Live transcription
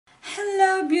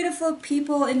beautiful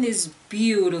people in this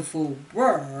beautiful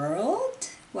world.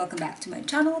 Welcome back to my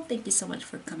channel. Thank you so much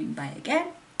for coming by again.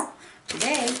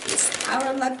 Today is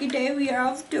our lucky day. We are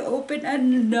off to open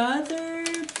another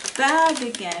bag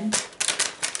again.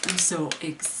 I'm so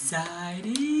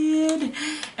excited.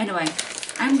 Anyway,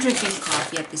 I'm drinking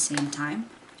coffee at the same time.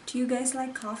 Do you guys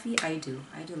like coffee? I do.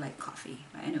 I do like coffee.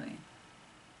 But anyway.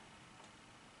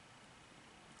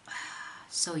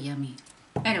 So yummy.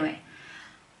 Anyway,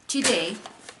 today,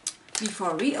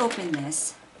 before we open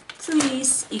this,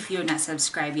 please, if you're not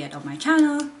subscribed yet on my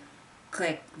channel,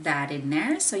 click that in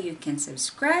there so you can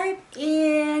subscribe,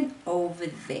 and over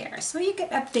there so you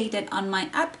get updated on my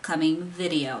upcoming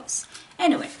videos.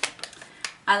 Anyway,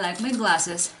 I like my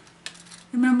glasses.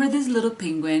 Remember this little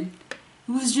penguin?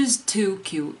 It was just too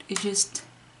cute. It just...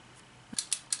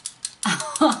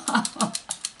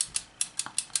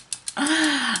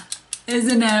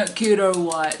 Isn't that cute or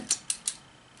what?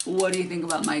 What do you think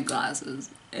about my glasses?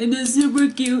 And it's super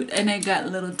cute, and I got a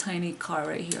little tiny car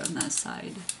right here on that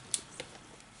side.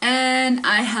 And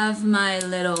I have my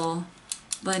little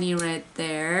bunny right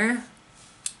there.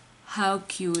 How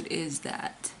cute is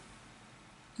that?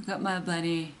 I got my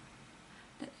bunny.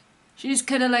 She's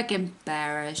kind of like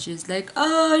embarrassed. She's like,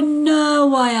 oh no,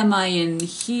 why am I in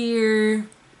here?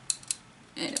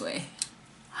 Anyway,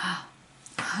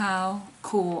 how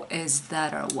cool is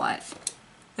that or what?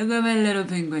 Look at my little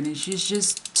penguin, and she's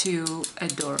just too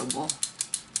adorable.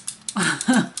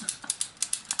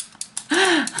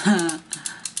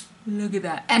 Look at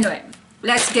that. Anyway,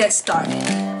 let's get started.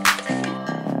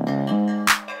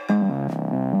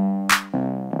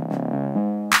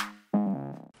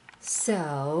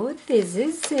 So, this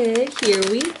is it. Here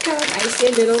we come. I see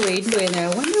a little rainbow in there.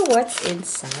 I wonder what's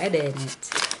inside in it.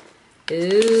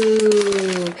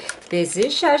 Ooh, this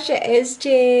is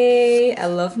SHASHASJ. I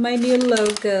love my new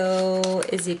logo.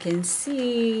 As you can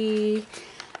see,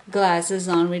 glasses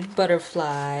on with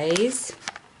butterflies.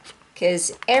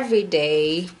 Because every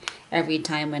day, every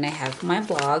time when I have my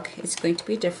blog, it's going to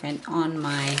be different on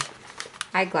my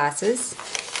eyeglasses.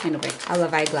 Anyway, I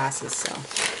love eyeglasses, so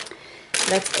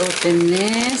let's open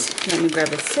this. Let me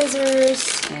grab a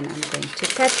scissors, and I'm going to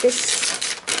cut this.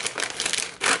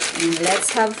 And let's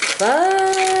have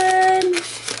fun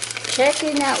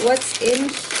checking out what's in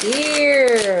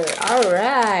here.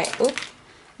 Alright. Oop,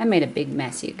 I made a big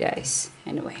mess, you guys.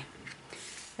 Anyway,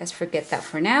 let's forget that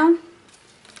for now.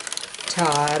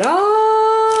 Ta-da!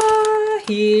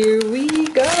 Here we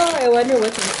go. I wonder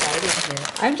what's inside of here.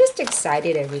 I'm just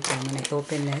excited every time when I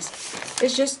open this.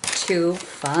 It's just too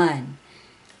fun.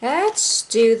 Let's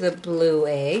do the blue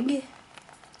egg.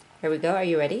 Here we go. Are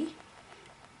you ready?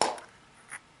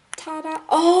 Ta-da!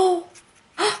 Oh!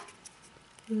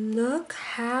 Look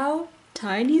how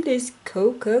tiny this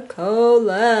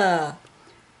Coca-Cola.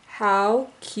 How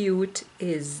cute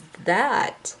is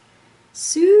that?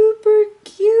 Super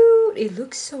cute. It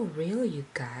looks so real, you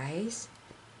guys.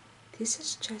 This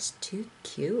is just too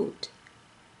cute.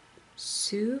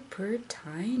 Super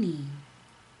tiny.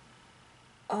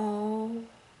 Oh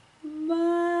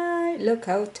my. Look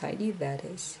how tiny that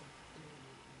is.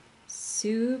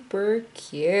 Super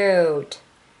cute.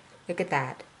 Look at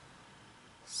that.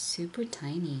 Super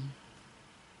tiny.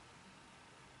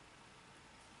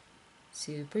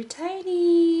 Super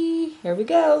tiny. Here we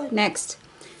go. Next.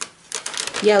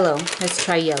 Yellow. Let's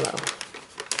try yellow.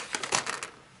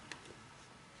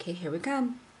 Okay, here we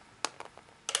come.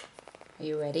 Are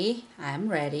you ready? I'm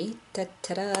ready.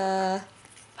 Ta-ta-da.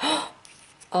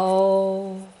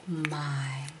 Oh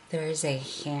my. There's a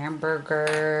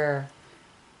hamburger.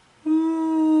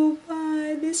 Oh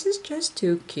my, this is just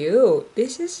too cute.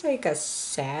 This is like a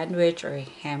sandwich or a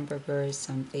hamburger or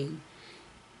something.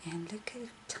 And look how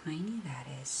tiny that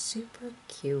is. Super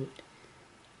cute.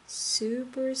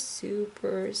 Super,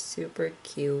 super, super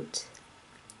cute.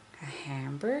 A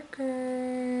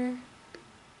hamburger.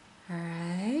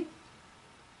 Alright.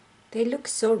 They look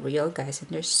so real, guys, and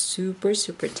they're super,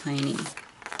 super tiny.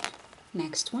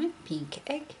 Next one, pink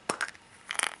egg.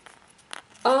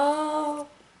 Oh!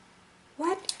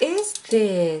 What is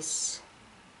this?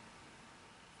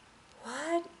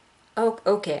 What? Oh,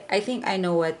 okay. I think I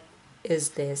know what is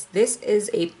this. This is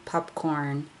a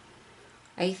popcorn.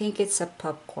 I think it's a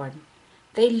popcorn.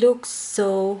 They look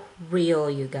so real,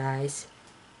 you guys.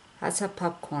 That's a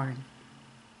popcorn.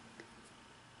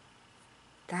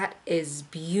 That is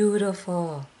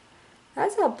beautiful.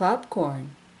 That's a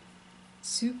popcorn.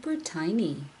 Super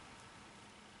tiny.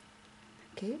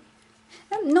 Okay.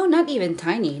 No, not even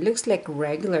tiny. It looks like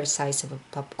regular size of a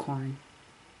popcorn.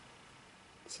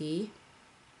 See?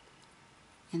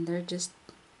 And they're just...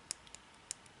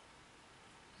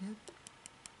 Yep.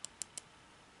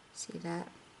 See that?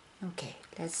 Okay,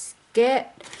 let's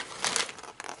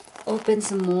open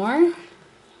some more.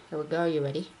 Here we go. Are you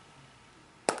ready?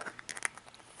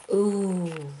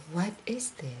 Ooh, what is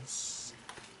this?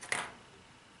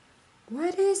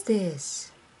 What is this?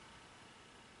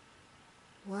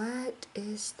 What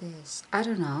is this? I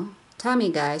don't know. Tell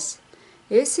me, guys.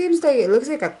 It seems like it looks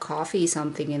like a coffee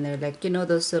something in there. Like, you know,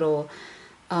 those little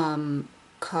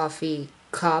coffee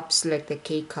cups, like the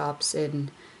K-cups, and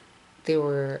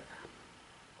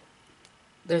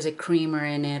there's a creamer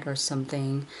in it or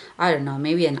something. I don't know.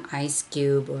 Maybe an ice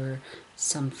cube or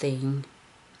something.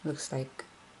 Looks like,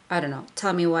 I don't know.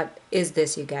 Tell me, what is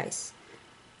this, you guys?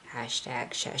 Hashtag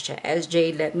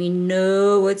SHASHASJ. Let me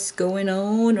know what's going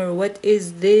on or what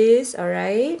is this.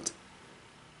 Alright?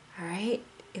 Alright.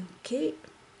 Okay.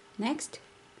 Next.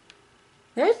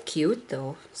 They're cute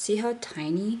though. See how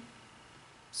tiny?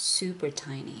 Super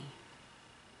tiny.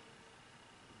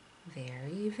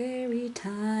 Very, very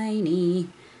tiny.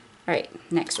 Alright,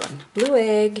 next one. Blue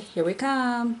egg. Here we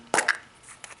come.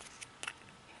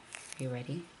 You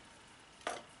ready?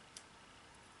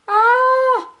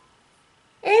 Ah!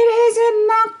 It is a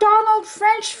McDonald's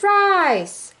French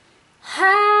fries!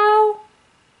 How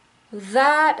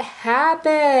that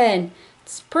happened?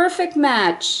 It's perfect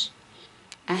match.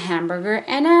 A hamburger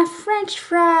and a French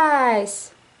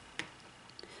fries.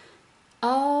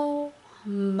 Oh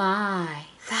my,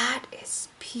 that is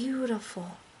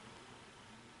beautiful.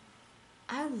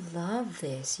 I love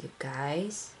this, you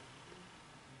guys.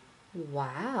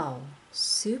 Wow,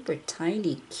 super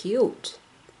tiny, cute.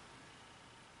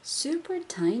 Super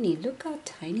tiny. Look how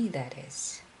tiny that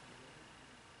is.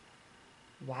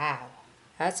 Wow,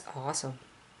 that's awesome.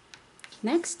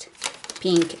 Next,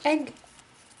 pink egg.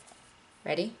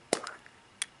 Ready?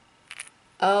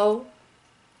 Oh,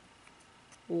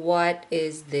 what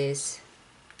is this?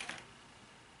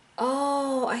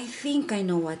 Oh, I think I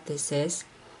know what this is.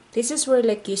 This is where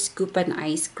like you scoop an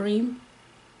ice cream.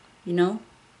 You know?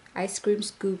 Ice cream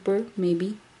scooper,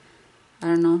 maybe. I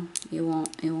don't know. It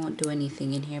won't do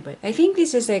anything in here, but I think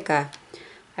this is like a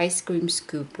ice cream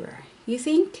scooper. You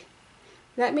think?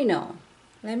 Let me know.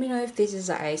 Let me know if this is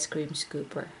an ice cream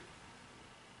scooper.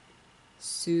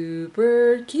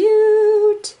 Super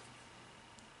cute.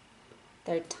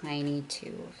 They're tiny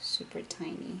too. Super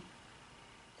tiny.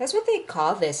 That's what they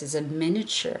call this, is a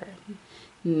miniature.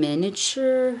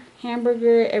 Miniature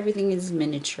hamburger. Everything is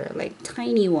miniature, like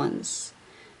tiny ones.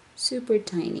 Super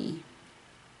tiny.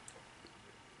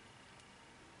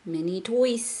 Mini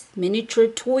toys, miniature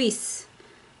toys.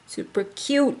 Super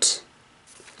cute.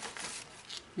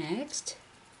 Next.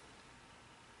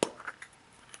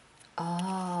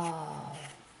 Oh,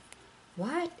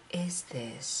 what is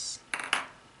this?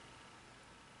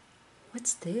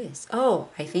 What's this? Oh,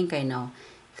 I think I know.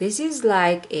 This is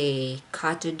like a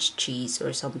cottage cheese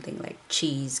or something, like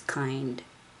cheese kind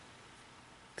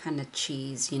of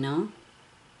cheese, you know?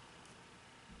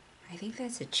 I think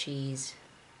that's a cheese.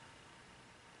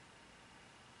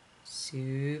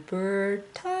 Super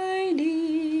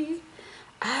tiny.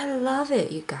 I love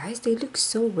it, you guys. They look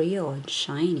so real and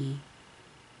shiny.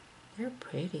 They're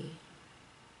pretty.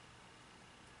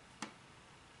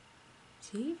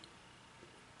 See?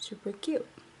 Super cute.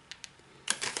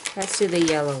 Let's do the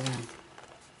yellow one.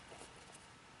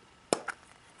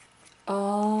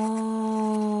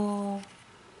 Oh,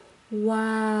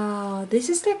 wow. This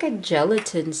is like a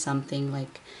gelatin something,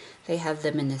 like they have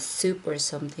them in a soup or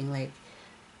something, like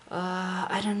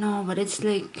I don't know, but it's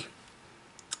like,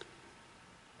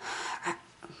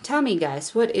 tell me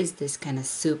guys, what is this kind of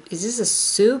soup? Is this a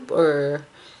soup or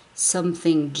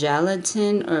something,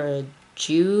 gelatin or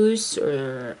juice,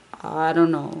 or I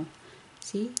don't know.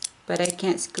 See? But I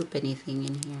can't scoop anything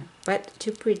in here. But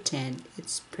to pretend,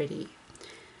 it's pretty.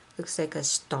 Looks like a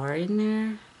star in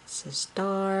there. It's a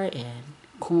star and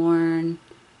corn.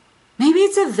 Maybe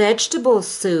it's a vegetable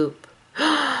soup.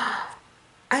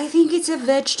 I think it's a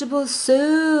vegetable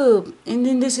soup. And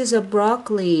then this is a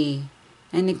broccoli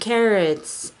and the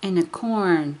carrots and a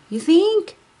corn. You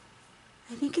think?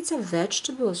 I think it's a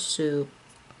vegetable soup.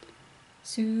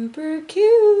 Super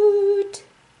cute.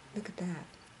 Look at that.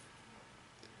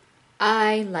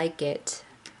 I like it.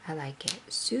 I like it.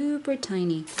 Super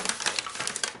tiny.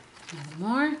 Another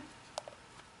more.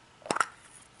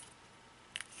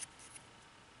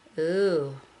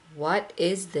 Ooh, what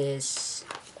is this?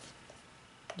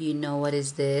 Do you know what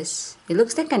is this? It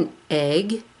looks like an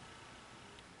egg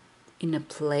in a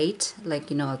plate, like,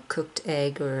 you know, a cooked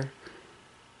egg or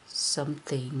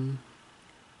something.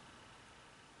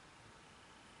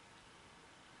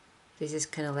 This is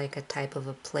kind of like a type of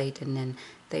a plate, and then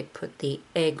they put the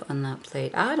egg on that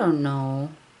plate. I don't know.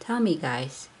 Tell me,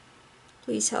 guys.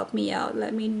 Please help me out.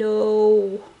 Let me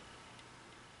know.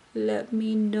 Let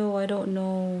me know. I don't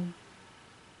know.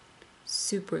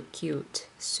 Super cute.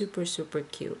 Super, super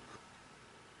cute.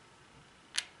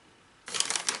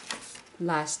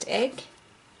 Last egg.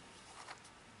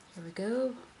 Here we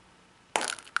go.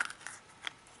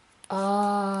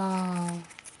 Oh.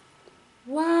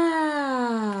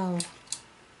 Wow.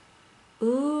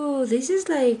 Ooh, this is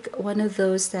like one of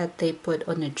those that they put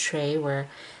on a tray where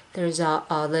there's a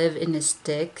olive in the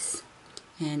sticks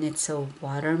and it's a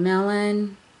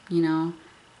watermelon, you know.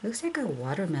 Looks like a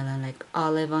watermelon, like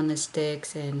olive on the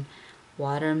sticks and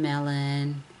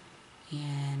watermelon,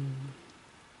 and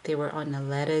they were on a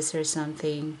lettuce or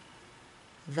something.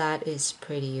 That is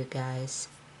pretty, you guys.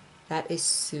 That is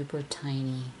super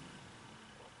tiny.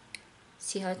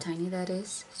 See how tiny that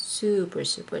is? Super,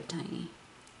 super tiny.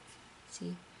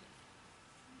 See?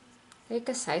 Like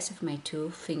the size of my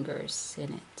 2 fingers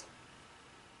in it.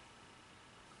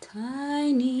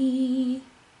 Tiny.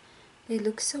 They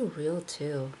look so real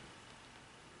too.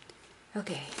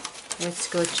 Okay, let's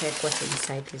go check what's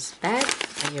inside this bag.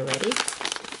 Are you ready?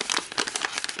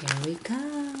 Here we go.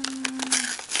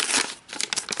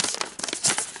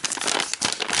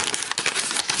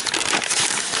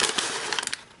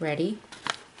 Ready?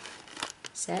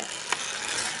 Set.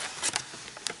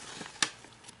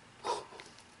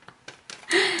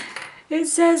 It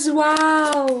says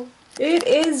wow. It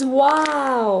is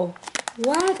wow.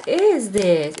 What is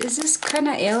this? Is this kind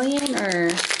of alien or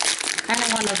kind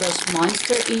of one of those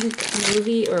Monster Inc.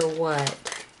 movie or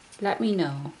what? Let me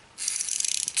know.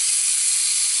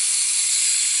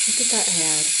 Look at that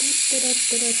hand.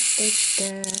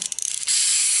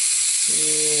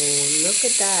 Ooh, look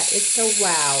at that. It's a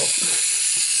wow.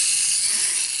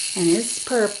 And it's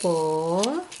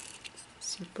purple.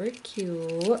 Super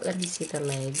cute. Let me see the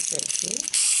legs right here.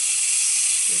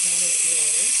 See how it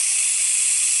rolls.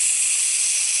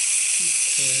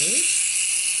 Okay.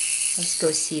 Let's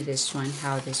go see this one,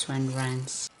 how this one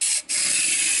runs.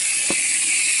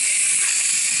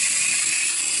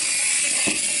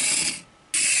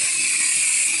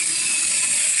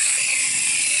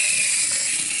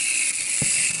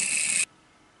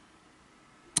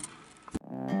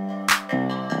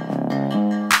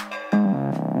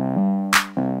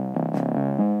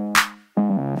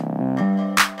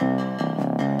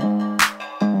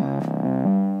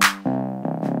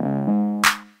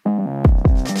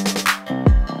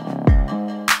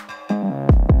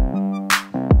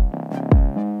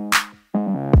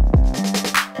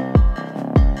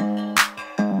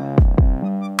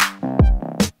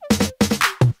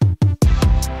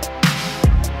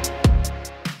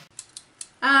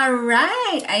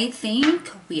 Alright, I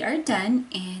think we are done,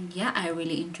 and yeah, I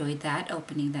really enjoyed that,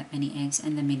 opening that many eggs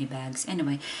and the mini bags.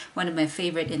 Anyway, one of my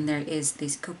favorite in there is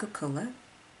this Coca-Cola.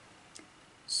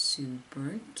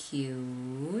 Super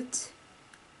cute.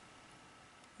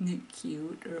 Isn't it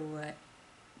cute or what?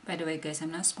 By the way guys,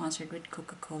 I'm not sponsored with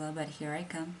Coca-Cola, but here I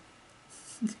come.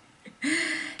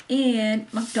 And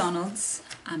McDonald's.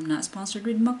 I'm not sponsored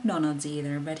with McDonald's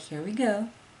either, but here we go.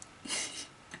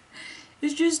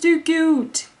 It's just too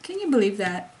cute. Can you believe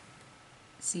that?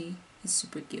 See, it's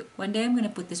super cute. One day I'm gonna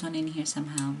put this one in here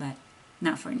somehow, but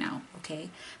not for now, okay?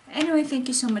 Anyway, thank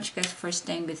you so much guys for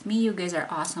staying with me. You guys are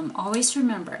awesome. Always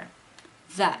remember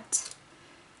that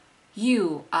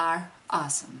you are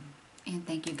awesome. And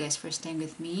thank you guys for staying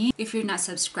with me. If you're not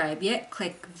subscribed yet,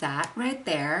 click that right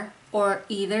there or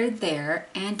either there,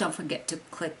 and don't forget to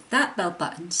click that bell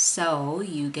button so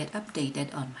you get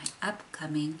updated on my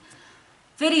upcoming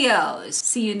videos.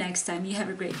 See you next time. You have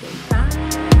a great day.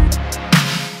 Bye.